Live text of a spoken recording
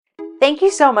Thank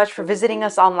you so much for visiting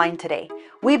us online today.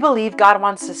 We believe God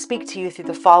wants to speak to you through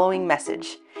the following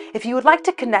message. If you would like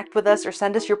to connect with us or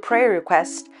send us your prayer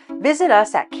request, visit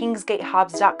us at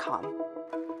kingsgatehobbs.com.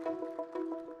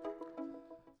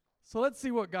 So let's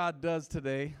see what God does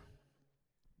today.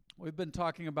 We've been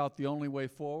talking about the only way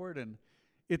forward, and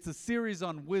it's a series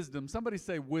on wisdom. Somebody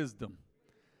say wisdom.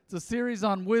 It's a series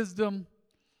on wisdom,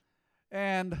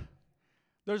 and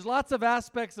there's lots of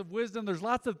aspects of wisdom. There's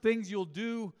lots of things you'll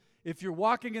do if you're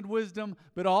walking in wisdom,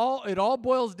 but it all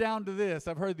boils down to this.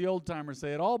 I've heard the old timers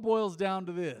say it all boils down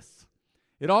to this.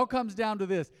 It all comes down to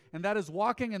this, and that is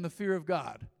walking in the fear of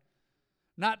God.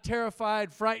 Not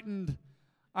terrified, frightened,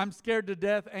 I'm scared to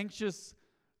death, anxious,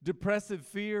 depressive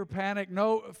fear, panic.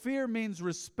 No, fear means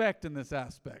respect in this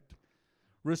aspect.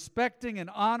 Respecting and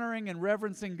honoring and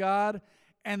reverencing God.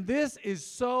 And this is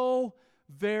so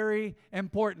very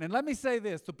important. And let me say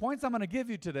this, the points I'm going to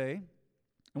give you today,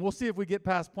 and we'll see if we get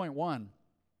past point 1.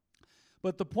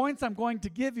 But the points I'm going to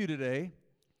give you today,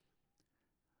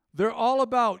 they're all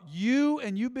about you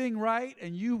and you being right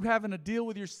and you having to deal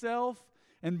with yourself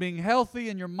and being healthy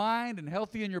in your mind and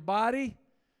healthy in your body.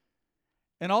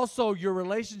 And also your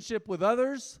relationship with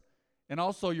others, and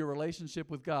also your relationship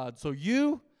with God. So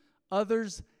you,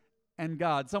 others, and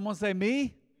God. Someone say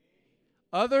me,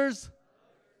 others,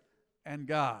 and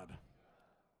God.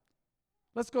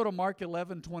 Let's go to Mark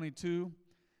 11:22.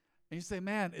 And you say,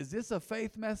 man, is this a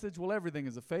faith message? Well, everything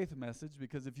is a faith message,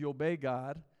 because if you obey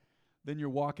God, then you're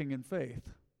walking in faith.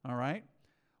 All right?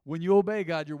 When you obey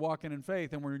God, you're walking in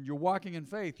faith. And when you're walking in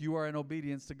faith, you are in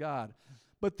obedience to God.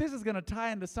 But this is going to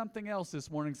tie into something else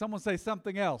this morning. Someone say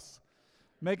something else.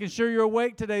 Making sure you're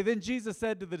awake today. Then Jesus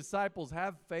said to the disciples,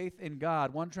 have faith in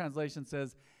God. One translation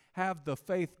says, have the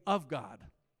faith of God.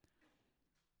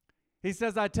 He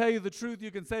says, I tell you the truth,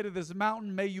 you can say to this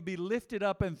mountain, may you be lifted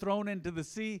up and thrown into the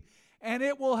sea, and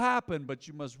it will happen. But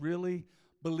you must really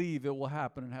believe it will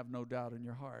happen and have no doubt in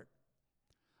your heart.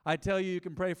 I tell you, you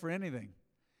can pray for anything.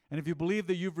 And if you believe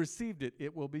that you've received it,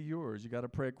 it will be yours. You got to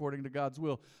pray according to God's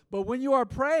will. But when you are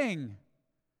praying,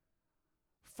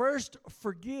 first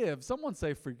forgive. Someone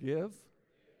say forgive.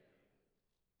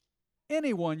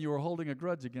 Anyone you are holding a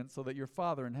grudge against, so that your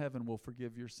Father in heaven will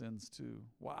forgive your sins too.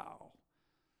 Wow.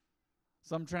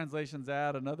 Some translations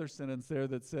add another sentence there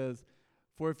that says,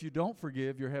 for if you don't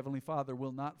forgive, your heavenly Father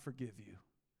will not forgive you.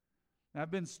 Now,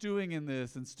 I've been stewing in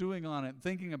this and stewing on it and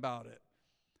thinking about it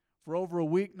for over a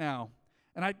week now.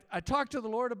 And I talked to the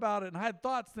Lord about it, and I had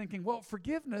thoughts thinking, well,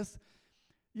 forgiveness,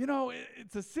 you know,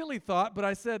 it's a silly thought, but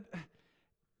I said,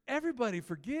 everybody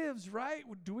forgives, right?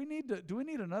 Do we need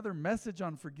another message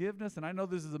on forgiveness? And I know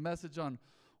this is a message on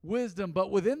wisdom, but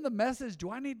within the message,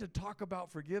 do I need to talk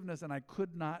about forgiveness? And I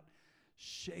could not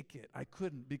shake it. I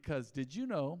couldn't, because did you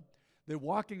know that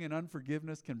walking in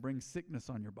unforgiveness can bring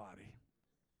sickness on your body?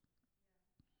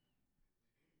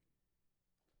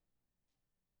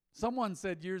 Someone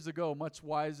said years ago, much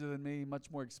wiser than me,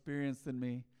 much more experienced than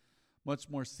me, much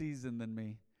more seasoned than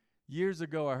me. Years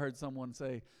ago, I heard someone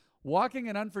say, walking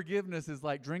in unforgiveness is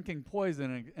like drinking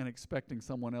poison and expecting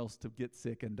someone else to get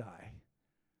sick and die.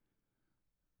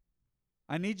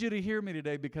 I need you to hear me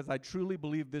today, because I truly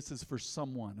believe this is for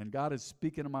someone. And God is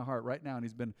speaking to my heart right now, and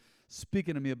He's been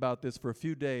speaking to me about this for a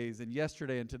few days, and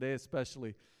yesterday and today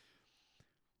especially.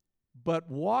 But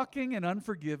walking in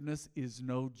unforgiveness is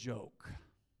no joke.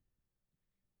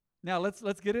 Now, let's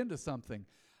get into something.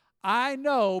 I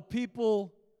know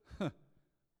people have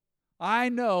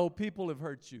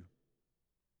hurt you.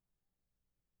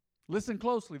 Listen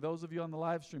closely, those of you on the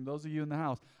live stream, those of you in the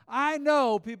house. I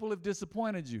know people have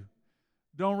disappointed you.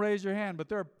 Don't raise your hand, but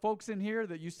there are folks in here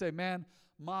that you say, man,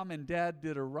 mom and dad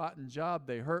did a rotten job.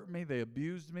 They hurt me. They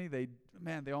abused me. They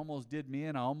almost did me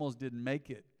in. I almost didn't make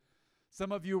it.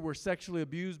 Some of you were sexually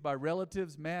abused by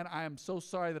relatives. Man, I am so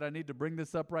sorry that I need to bring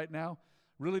this up right now.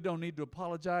 Really don't need to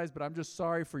apologize, but I'm just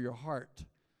sorry for your heart,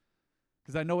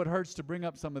 because I know it hurts to bring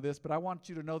up some of this, but I want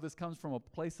you to know this comes from a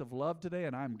place of love today,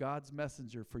 and I'm God's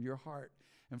messenger for your heart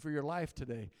and for your life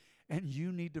today, and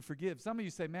you need to forgive. Some of you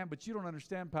say, man, but you don't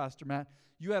understand, Pastor Matt.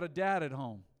 You had a dad at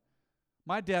home.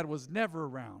 My dad was never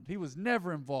around. He was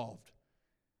never involved,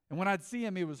 and when I'd see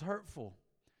him, he was hurtful,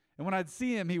 and when I'd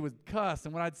see him, he would cuss,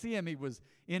 and when I'd see him, he was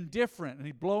indifferent, and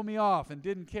he'd blow me off and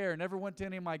didn't care, never went to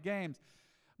any of my games.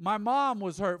 My mom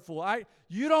was hurtful.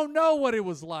 You don't know what it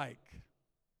was like.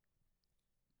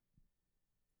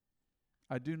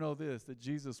 I do know this, that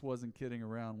Jesus wasn't kidding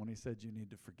around when He said you need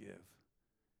to forgive.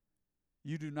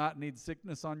 You do not need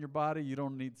sickness on your body. You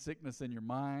don't need sickness in your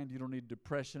mind. You don't need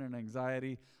depression and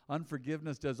anxiety.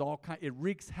 Unforgiveness does it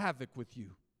wreaks havoc with you.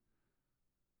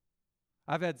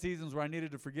 I've had seasons where I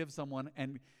needed to forgive someone,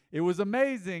 and it was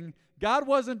amazing. God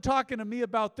wasn't talking to me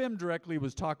about them directly. He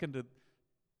was talking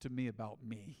to me about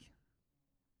me.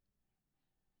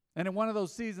 And in one of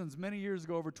those seasons, many years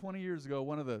ago, over 20 years ago,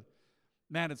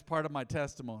 it's part of my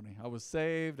testimony. I was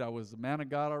saved. I was a man of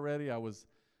God already. I was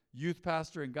youth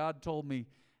pastor, and God told me,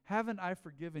 haven't I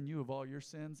forgiven you of all your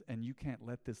sins, and you can't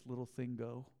let this little thing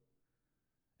go?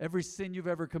 Every sin you've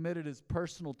ever committed is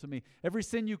personal to me. Every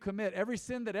sin you commit, every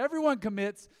sin that everyone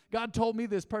commits, God told me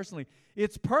this personally.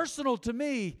 It's personal to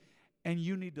me, and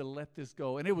you need to let this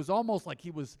go. And it was almost like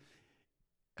he was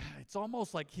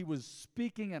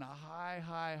speaking in a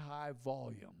high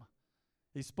volume.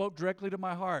 He spoke directly to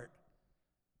my heart.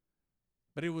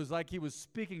 But it was like he was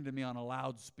speaking to me on a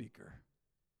loudspeaker.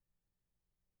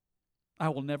 I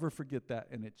will never forget that,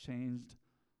 and it changed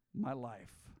my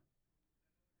life.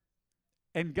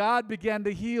 And God began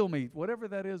to heal me. Whatever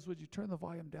that is, would you turn the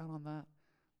volume down on that?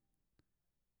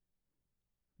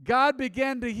 God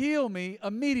began to heal me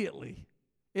immediately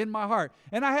in my heart.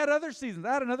 And I had other seasons.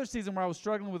 I had another season where I was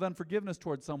struggling with unforgiveness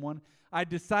towards someone. I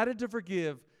decided to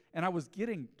forgive, and I was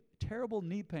getting terrible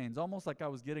knee pains, almost like I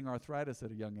was getting arthritis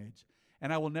at a young age.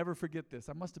 And I will never forget this.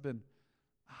 I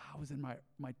was in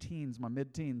my teens, my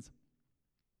mid-teens.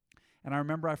 And I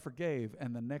remember I forgave,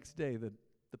 and the next day the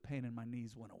pain in my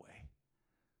knees went away.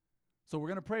 So we're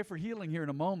going to pray for healing here in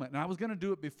a moment. And I was going to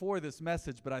do it before this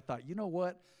message, but I thought, you know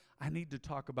what? I need to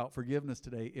talk about forgiveness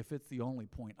today if it's the only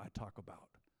point I talk about.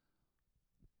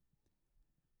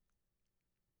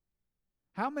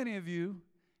 How many of you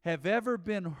have ever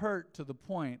been hurt to the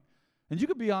point, and you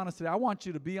could be honest today. I want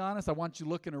you to be honest. I want you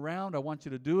looking around. I want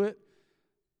you to do it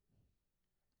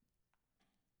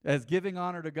as giving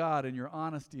honor to God in your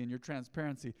honesty and your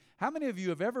transparency. How many of you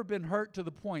have ever been hurt to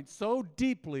the point so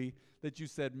deeply that you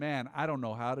said, man, I don't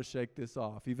know how to shake this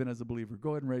off, even as a believer?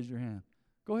 Go ahead and raise your hand.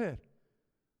 Go ahead.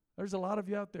 There's a lot of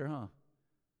you out there, huh?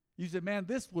 You said, man,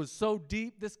 this was so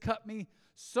deep. This cut me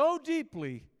so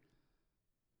deeply.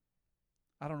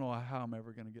 I don't know how I'm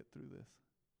ever going to get through this.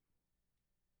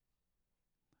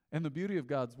 And the beauty of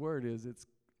God's word is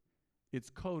it's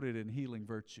coated in healing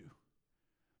virtue.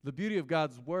 The beauty of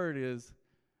God's word is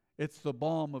it's the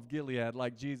balm of Gilead,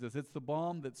 like Jesus. It's the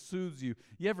balm that soothes you.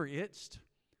 You ever itched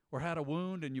or had a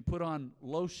wound and you put on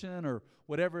lotion or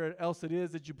whatever else it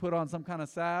is that you put on, some kind of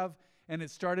salve, and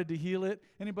it started to heal it?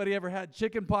 Anybody ever had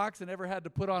chicken pox and ever had to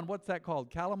put on, what's that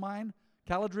called, calamine?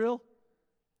 Caladril?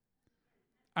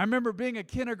 I remember being a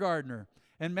kindergartner,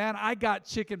 and man, I got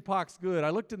chicken pox good.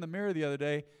 I looked in the mirror the other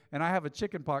day, and I have a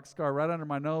chicken pox scar right under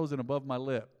my nose and above my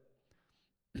lip.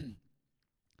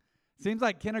 Seems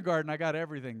like kindergarten, I got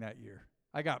everything that year.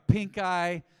 I got pink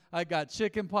eye, I got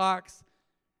chicken pox,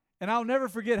 and I'll never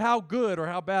forget how good or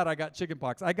how bad I got chicken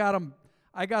pox. I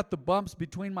got the bumps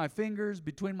between my fingers,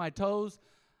 between my toes.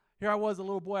 Here I was, a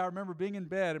little boy. I remember being in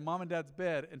bed, in mom and dad's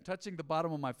bed, and touching the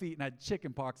bottom of my feet, and I had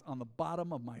chicken pox on the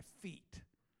bottom of my feet.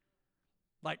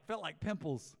 Felt like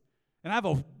pimples. And I have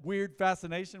a weird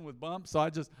fascination with bumps, so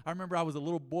I remember I was a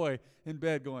little boy in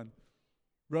bed going,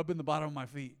 rubbing the bottom of my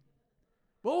feet.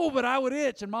 Oh, but I would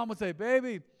itch, and mom would say,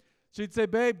 baby, she'd say,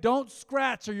 babe, don't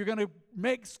scratch or you're going to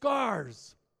make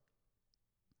scars.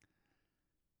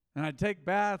 And I'd take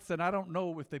baths, and I don't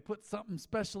know if they put something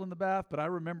special in the bath, but I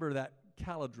remember that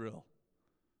Caladril,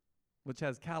 which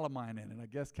has calamine in it. I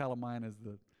guess calamine is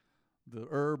the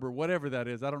herb or whatever that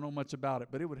is. I don't know much about it,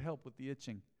 but it would help with the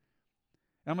itching.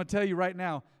 And I'm going to tell you right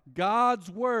now, God's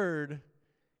word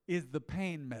is the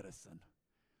pain medicine.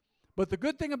 But the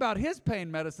good thing about his pain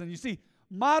medicine, you see,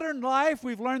 modern life,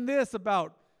 we've learned this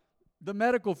about the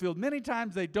medical field. Many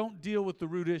times they don't deal with the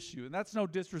root issue. And that's no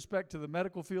disrespect to the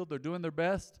medical field. They're doing their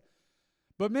best.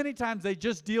 But many times they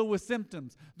just deal with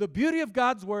symptoms. The beauty of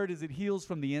God's word is it heals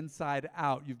from the inside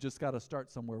out. You've just got to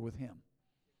start somewhere with him.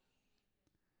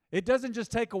 It doesn't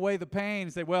just take away the pain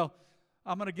and say, well,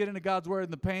 I'm going to get into God's word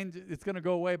and the pain, it's going to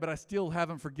go away, but I still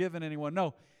haven't forgiven anyone.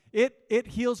 No, it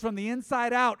heals from the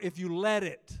inside out if you let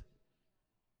it.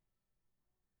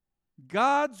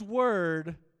 God's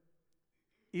word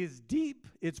is deep,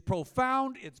 it's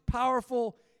profound, it's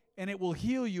powerful, and it will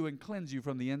heal you and cleanse you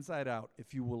from the inside out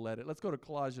if you will let it. Let's go to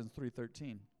Colossians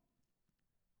 3:13.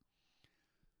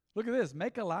 Look at this.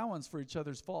 Make allowance for each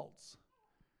other's faults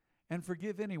and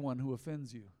forgive anyone who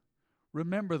offends you.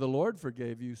 Remember, the Lord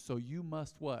forgave you, so you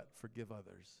must what? Forgive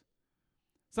others.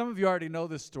 Some of you already know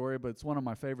this story, but it's one of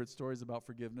my favorite stories about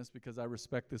forgiveness because I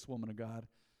respect this woman of God.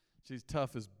 She's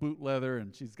tough as boot leather,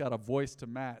 and she's got a voice to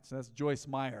match. That's Joyce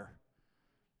Meyer.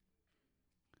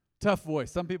 Tough voice.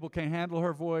 Some people can't handle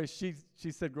her voice.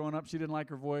 She said growing up she didn't like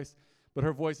her voice, but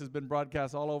her voice has been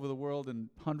broadcast all over the world in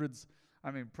hundreds,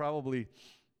 probably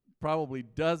probably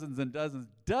dozens and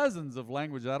dozens of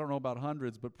languages. I don't know about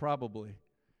hundreds, but probably.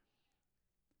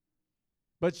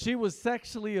 But she was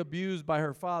sexually abused by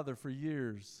her father for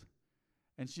years,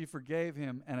 and she forgave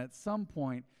him, and at some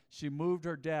point, she moved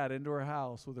her dad into her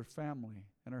house with her family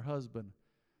and her husband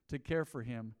to care for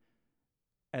him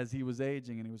as he was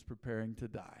aging and he was preparing to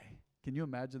die. Can you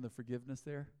imagine the forgiveness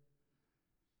there?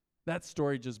 That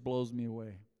story just blows me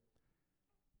away.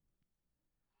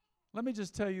 Let me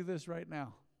just tell you this right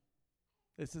now.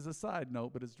 This is a side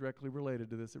note, but it's directly related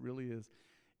to this. It really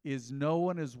is no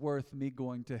one is worth me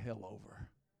going to hell over.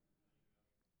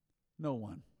 No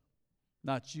one.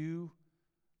 Not you,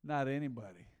 not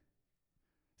anybody.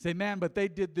 Say, man, but they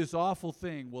did this awful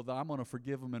thing. Well, I'm going to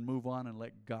forgive them and move on and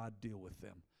let God deal with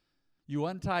them. You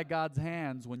untie God's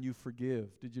hands when you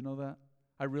forgive. Did you know that?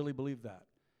 I really believe that.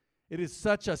 It is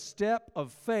such a step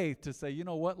of faith to say, you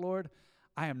know what, Lord?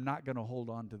 I am not going to hold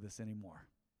on to this anymore.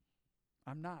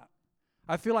 I'm not.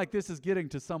 I feel like this is getting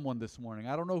to someone this morning.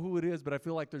 I don't know who it is, but I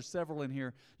feel like there's several in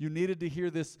here. You needed to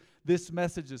hear this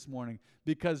message this morning,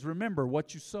 because remember,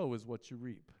 what you sow is what you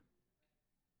reap.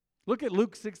 Look at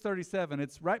Luke 6:37.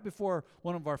 It's right before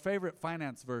one of our favorite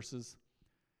finance verses.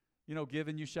 You know, give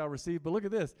and you shall receive. But look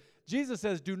at this. Jesus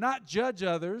says, do not judge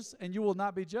others, and you will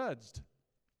not be judged.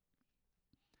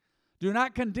 Do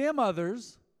not condemn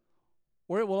others,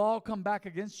 or it will all come back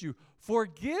against you.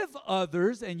 Forgive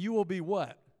others, and you will be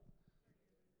what?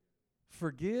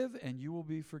 Forgive, and you will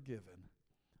be forgiven.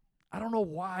 I don't know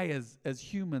why, as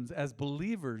humans, as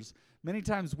believers, many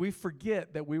times we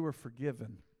forget that we were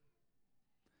forgiven.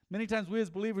 Many times we as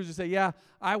believers just say, yeah,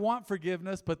 I want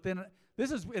forgiveness, but then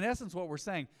this is in essence what we're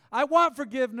saying. I want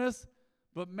forgiveness,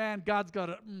 but man, God's got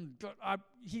to,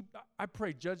 I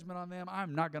pray judgment on them.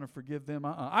 I'm not going to forgive them.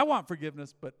 I want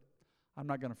forgiveness, but I'm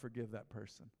not going to forgive that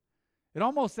person. It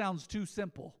almost sounds too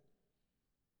simple.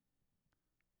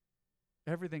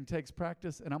 Everything takes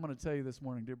practice, and I'm going to tell you this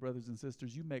morning, dear brothers and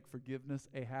sisters, you make forgiveness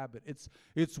a habit.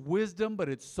 It's wisdom, but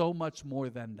it's so much more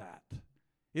than that.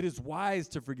 It is wise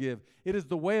to forgive. It is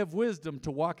the way of wisdom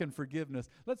to walk in forgiveness.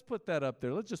 Let's put that up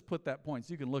there. Let's just put that point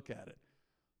so you can look at it.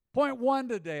 Point 1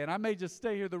 today, and I may just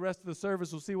stay here the rest of the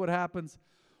service. We'll see what happens.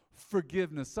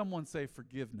 Forgiveness. Someone say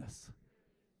forgiveness.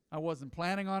 I wasn't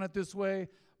planning on it this way,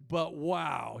 but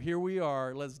wow, here we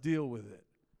are. Let's deal with it.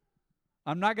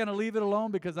 I'm not going to leave it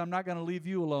alone because I'm not going to leave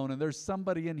you alone, and there's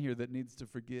somebody in here that needs to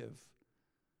forgive.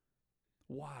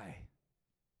 Why?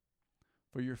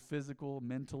 For your physical,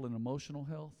 mental, and emotional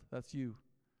health? That's you.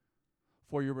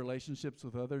 For your relationships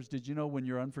with others? Did you know when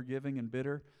you're unforgiving and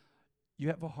bitter, you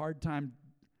have a hard time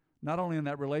not only in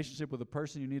that relationship with the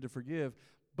person you need to forgive,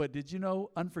 but did you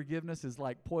know unforgiveness is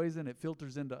like poison? It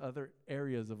filters into other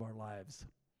areas of our lives.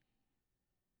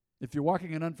 If you're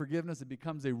walking in unforgiveness, it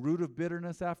becomes a root of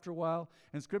bitterness after a while.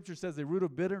 And Scripture says a root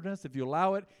of bitterness, if you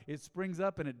allow it, it springs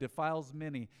up and it defiles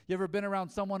many. You ever been around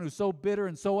someone who's so bitter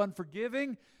and so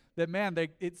unforgiving that, man,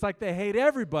 it's like they hate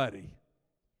everybody?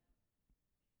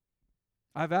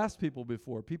 I've asked people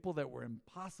before, people that were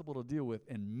impossible to deal with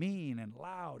and mean and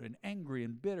loud and angry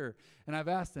and bitter, and I've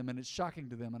asked them, and it's shocking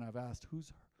to them, and I've asked,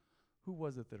 who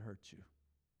was it that hurt you?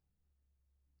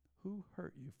 Who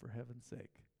hurt you, for heaven's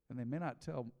sake? And they may not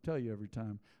tell you every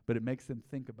time, but it makes them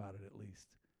think about it at least.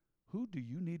 Who do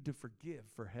you need to forgive,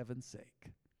 for heaven's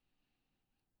sake?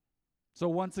 So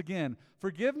once again,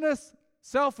 forgiveness,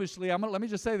 selfishly, let me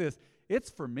just say this. It's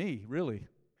for me, really.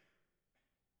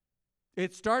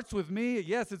 It starts with me.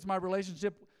 Yes, it's my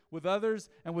relationship with others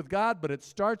and with God, but it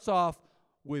starts off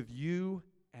with you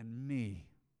and me.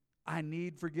 I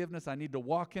need forgiveness. I need to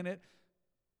walk in it.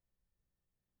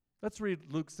 Let's read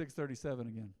Luke 6:37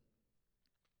 again.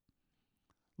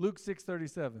 Luke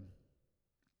 6:37.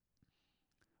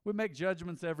 We make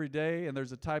judgments every day, and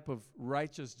there's a type of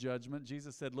righteous judgment.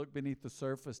 Jesus said, look beneath the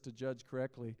surface to judge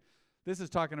correctly. This is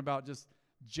talking about just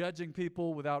judging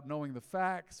people without knowing the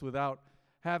facts, without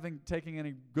taking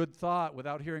any good thought,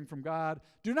 without hearing from God.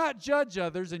 Do not judge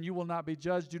others, and you will not be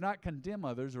judged. Do not condemn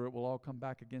others, or it will all come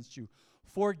back against you.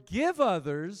 Forgive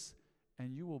others,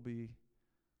 and you will be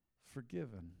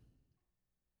forgiven.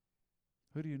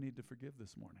 Who do you need to forgive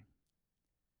this morning?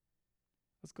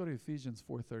 Let's go to Ephesians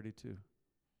 4:32.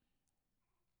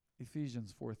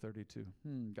 Ephesians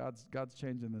 4:32. God's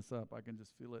changing this up. I can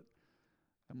just feel it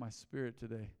in my spirit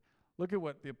today. Look at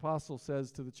what the apostle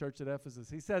says to the church at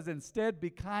Ephesus. He says, instead, be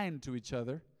kind to each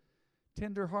other,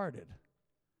 tender-hearted,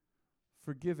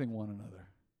 forgiving one another,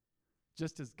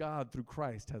 just as God through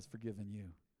Christ has forgiven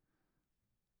you.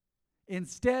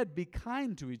 Instead, be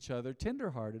kind to each other,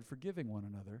 tender-hearted, forgiving one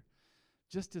another,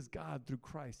 just as God through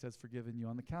Christ has forgiven you.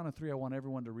 On the count of 3, I want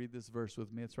everyone to read this verse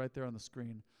with me. It's right there on the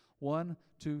screen. 1,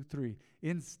 2, 3.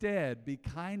 Instead, be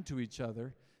kind to each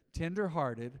other,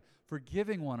 tender-hearted,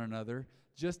 forgiving one another,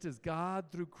 just as God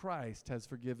through Christ has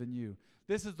forgiven you.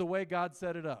 This is the way God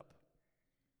set it up.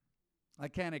 I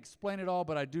can't explain it all,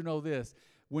 but I do know this.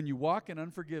 When you walk in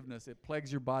unforgiveness, it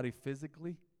plagues your body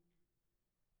physically.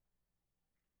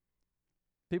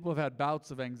 People have had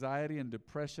bouts of anxiety and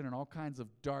depression and all kinds of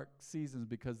dark seasons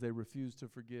because they refuse to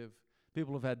forgive.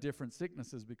 People have had different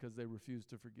sicknesses because they refuse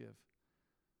to forgive.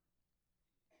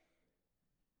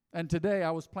 And today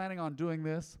I was planning on doing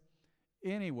this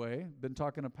anyway. Been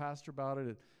talking to Pastor about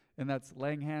it, and that's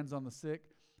laying hands on the sick.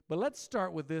 But let's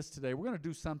start with this today. We're going to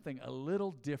do something a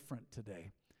little different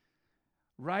today.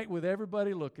 Right with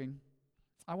everybody looking,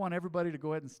 I want everybody to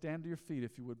go ahead and stand to your feet,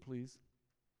 if you would, please.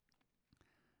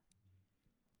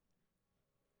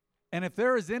 And if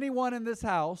there is anyone in this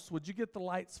house, would you get the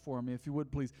lights for me, if you would,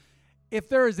 please? If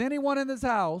there is anyone in this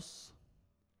house,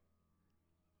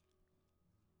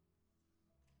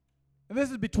 and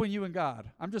this is between you and God.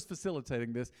 I'm just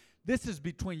facilitating this. This is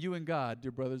between you and God,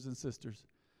 dear brothers and sisters.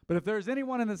 But if there's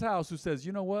anyone in this house who says,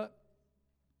 you know what?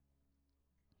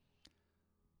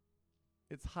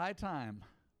 It's high time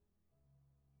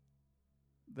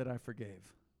that I forgave.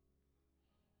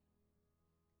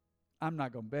 I'm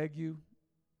not going to beg you.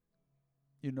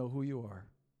 You know who you are,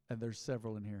 and there's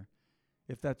several in here.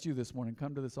 If that's you this morning,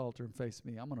 come to this altar and face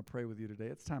me. I'm going to pray with you today.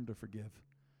 It's time to forgive.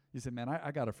 You say, man,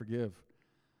 I got to forgive.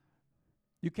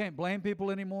 You can't blame people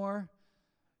anymore.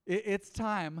 It's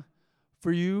time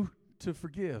for you to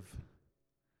forgive.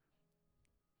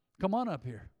 Come on up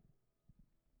here.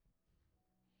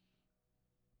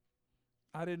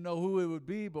 I didn't know who it would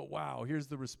be, but wow, here's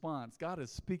the response. God is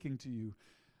speaking to you.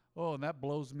 Oh, and that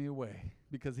blows me away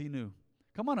because he knew.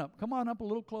 Come on up a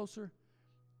little closer.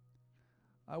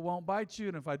 I won't bite you,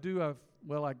 and if I do,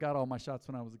 I got all my shots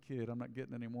when I was a kid. I'm not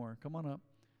getting any more. Come on up.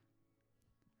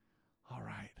 All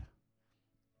right.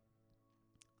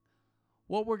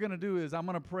 What we're going to do is I'm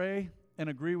going to pray and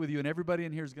agree with you, and everybody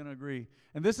in here is going to agree.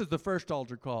 And this is the first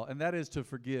altar call, and that is to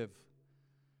forgive.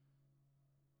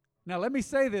 Now, let me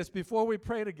say this before we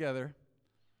pray together.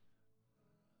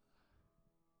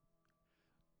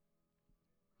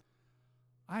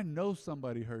 I know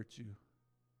somebody hurt you.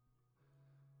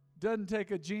 Doesn't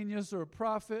take a genius or a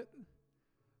prophet.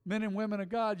 Men and women of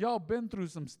God, y'all been through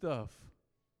some stuff.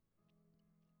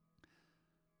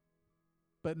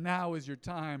 But now is your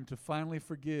time to finally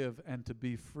forgive and to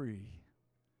be free.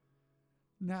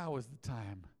 Now is the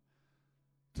time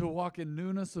to walk in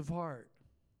newness of heart.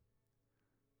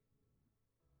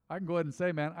 I can go ahead and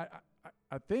say, man,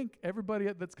 I think everybody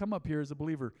that's come up here is a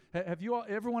believer. Have you all,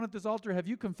 everyone at this altar, have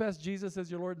you confessed Jesus as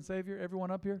your Lord and Savior?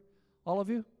 Everyone up here? All of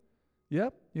you?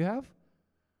 Yep, you have?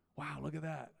 Wow, look at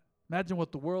that. Imagine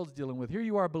what the world's dealing with. Here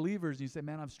you are believers, and you say,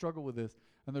 man, I've struggled with this,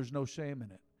 and there's no shame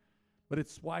in it. But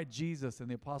it's why Jesus and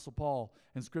the Apostle Paul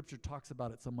and Scripture talks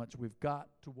about it so much. We've got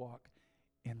to walk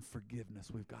in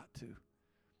forgiveness. We've got to. I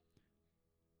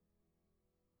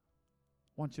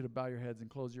want you to bow your heads and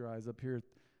close your eyes up here at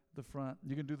the front.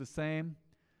 You can do the same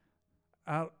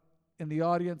out in the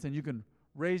audience, and you can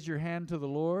raise your hand to the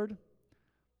Lord.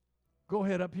 Go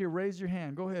ahead up here, raise your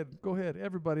hand. Go ahead.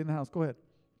 Everybody in the house, go ahead.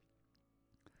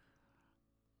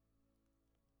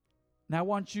 Now I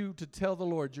want you to tell the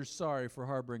Lord you're sorry for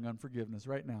harboring unforgiveness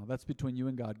right now. That's between you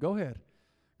and God. Go ahead.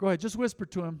 Go ahead. Just whisper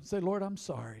to him. Say, Lord, I'm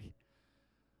sorry.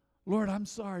 Lord, I'm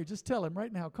sorry. Just tell him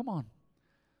right now. Come on.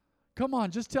 Come on.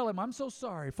 Just tell him, I'm so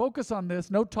sorry. Focus on this.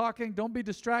 No talking. Don't be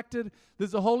distracted. This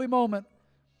is a holy moment.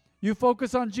 You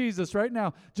focus on Jesus right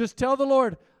now. Just tell the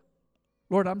Lord,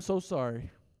 Lord, I'm so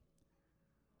sorry.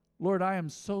 Lord, I am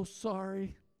so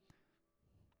sorry.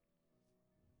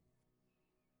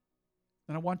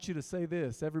 And I want you to say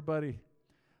this. Everybody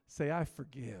say, I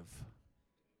forgive.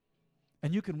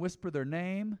 And you can whisper their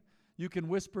name. You can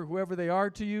whisper whoever they are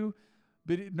to you.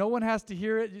 But no one has to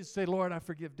hear it. You say, Lord, I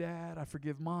forgive Dad. I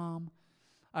forgive Mom.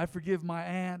 I forgive my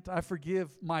aunt. I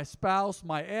forgive my spouse,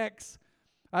 my ex.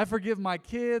 I forgive my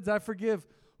kids. I forgive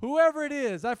whoever it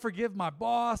is. I forgive my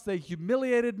boss. They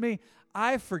humiliated me.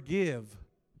 I forgive.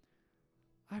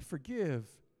 I forgive.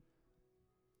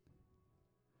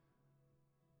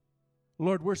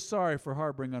 Lord, we're sorry for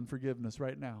harboring unforgiveness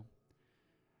right now.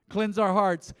 Cleanse our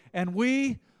hearts, and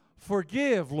we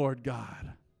forgive, Lord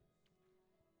God.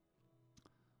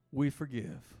 We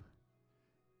forgive.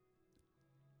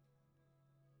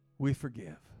 We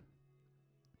forgive.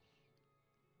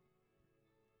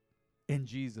 In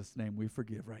Jesus' name, we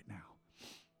forgive right now.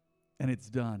 And it's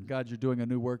done. God, you're doing a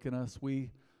new work in us.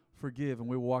 We forgive, and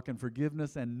we walk in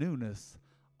forgiveness and newness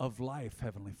of life,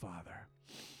 Heavenly Father.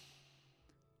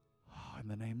 Oh, in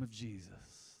the name of Jesus.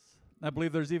 I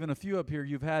believe there's even a few up here.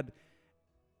 You've had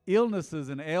illnesses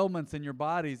and ailments in your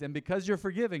bodies, and because you're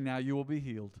forgiving now, you will be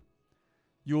healed.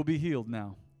 You will be healed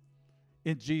now.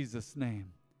 In Jesus'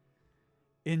 name.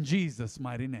 In Jesus'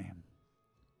 mighty name.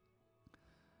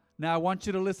 Now I want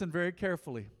you to listen very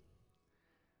carefully.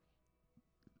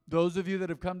 Those of you that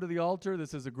have come to the altar,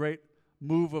 this is a great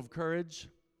move of courage.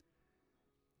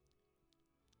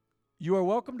 You are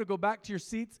welcome to go back to your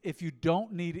seats if you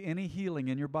don't need any healing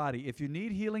in your body. If you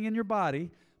need healing in your body,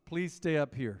 please stay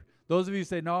up here. Those of you who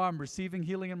say, no, I'm receiving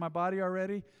healing in my body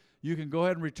already, you can go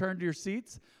ahead and return to your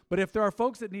seats. But if there are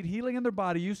folks that need healing in their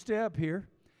body, you stay up here.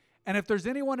 And if there's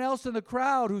anyone else in the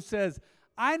crowd who says,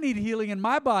 I need healing in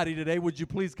my body today, would you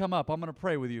please come up? I'm going to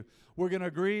pray with you. We're going to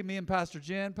agree, me and Pastor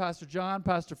Jen, Pastor John,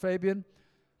 Pastor Fabian.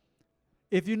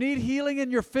 If you need healing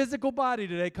in your physical body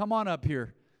today, come on up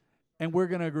here, and we're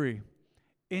going to agree.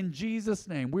 In Jesus'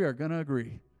 name, we are going to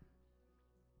agree.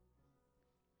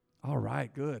 All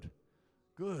right, good.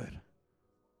 Good.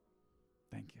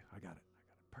 Thank you. I got it.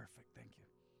 Perfect. Thank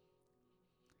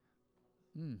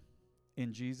you.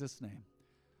 In Jesus' name.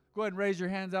 Go ahead and raise your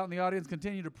hands out in the audience.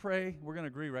 Continue to pray. We're going to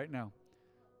agree right now.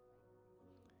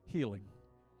 Healing.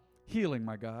 Healing,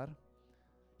 my God.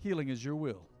 Healing is your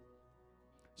will.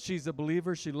 She's a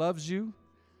believer. She loves you.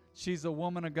 She's a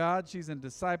woman of God. She's in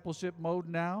discipleship mode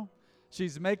now.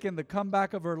 She's making the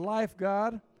comeback of her life,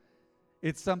 God.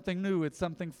 It's something new. It's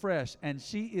something fresh. And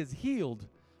she is healed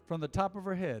from the top of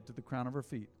her head to the crown of her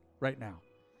feet right now.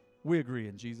 We agree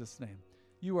in Jesus' name.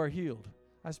 You are healed.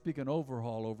 I speak an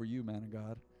overhaul over you, man of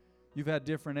God. You've had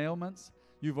different ailments.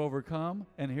 You've overcome,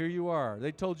 and here you are.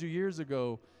 They told you years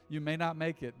ago you may not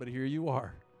make it, but here you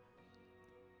are.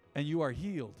 And you are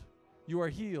healed. You are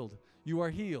healed. You are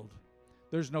healed.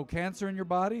 There's no cancer in your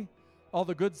body. All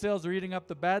the good cells are eating up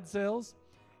the bad cells.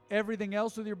 Everything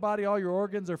else with your body, all your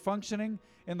organs are functioning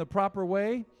in the proper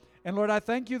way. And Lord, I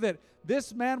thank you that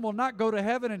this man will not go to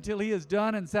heaven until he is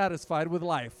done and satisfied with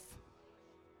life.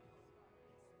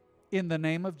 In the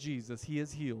name of Jesus, he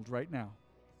is healed right now.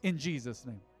 In Jesus'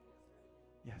 name.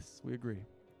 Yes, we agree.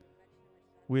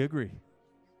 We agree.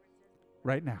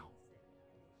 Right now.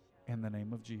 In the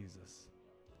name of Jesus.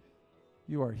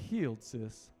 You are healed,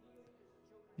 sis.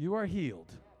 You are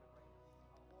healed.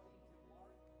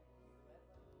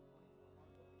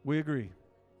 We agree.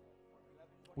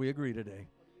 We agree today.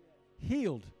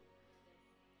 Healed.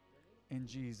 In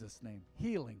Jesus' name.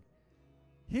 Healing.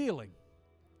 Healing.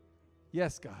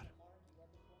 Yes, God.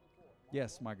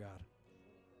 Yes, my God.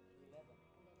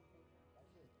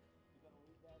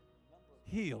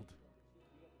 Healed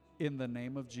in the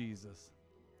name of Jesus.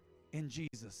 In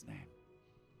Jesus'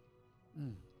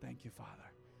 name. Thank you, Father.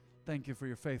 Thank you for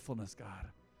your faithfulness, God.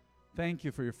 Thank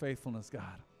you for your faithfulness,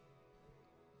 God.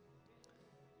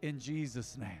 In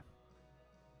Jesus' name.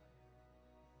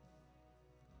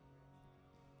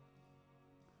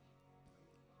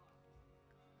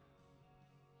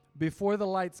 Before the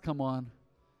lights come on,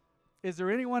 is there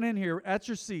anyone in here at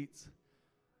your seats?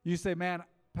 You say, man,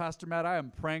 Pastor Matt, I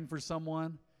am praying for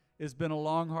someone. It's been a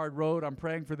long, hard road. I'm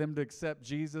praying for them to accept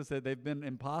Jesus, that they've been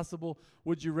impossible.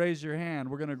 Would you raise your hand?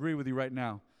 We're going to agree with you right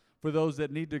now for those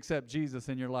that need to accept Jesus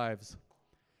in your lives.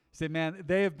 Say, man,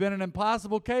 they have been an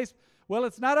impossible case. Well,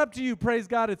 it's not up to you, praise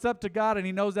God. It's up to God, and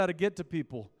He knows how to get to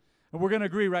people. And we're going to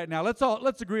agree right now.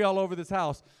 Let's agree all over this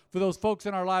house for those folks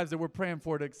in our lives that we're praying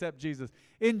for to accept Jesus.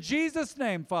 In Jesus'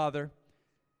 name, Father,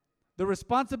 the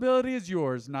responsibility is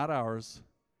yours, not ours.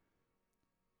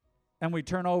 And we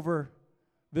turn over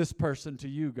this person to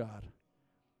you, God.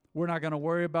 We're not going to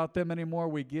worry about them anymore.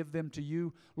 We give them to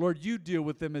you. Lord, you deal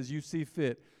with them as you see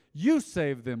fit. You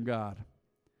save them, God.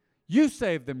 You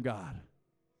save them, God.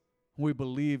 We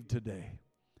believe today.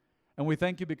 And we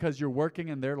thank you because you're working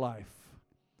in their life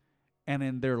and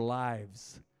in their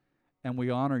lives. And we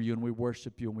honor you and we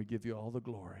worship you and we give you all the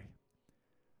glory.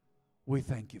 We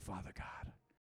thank you, Father God.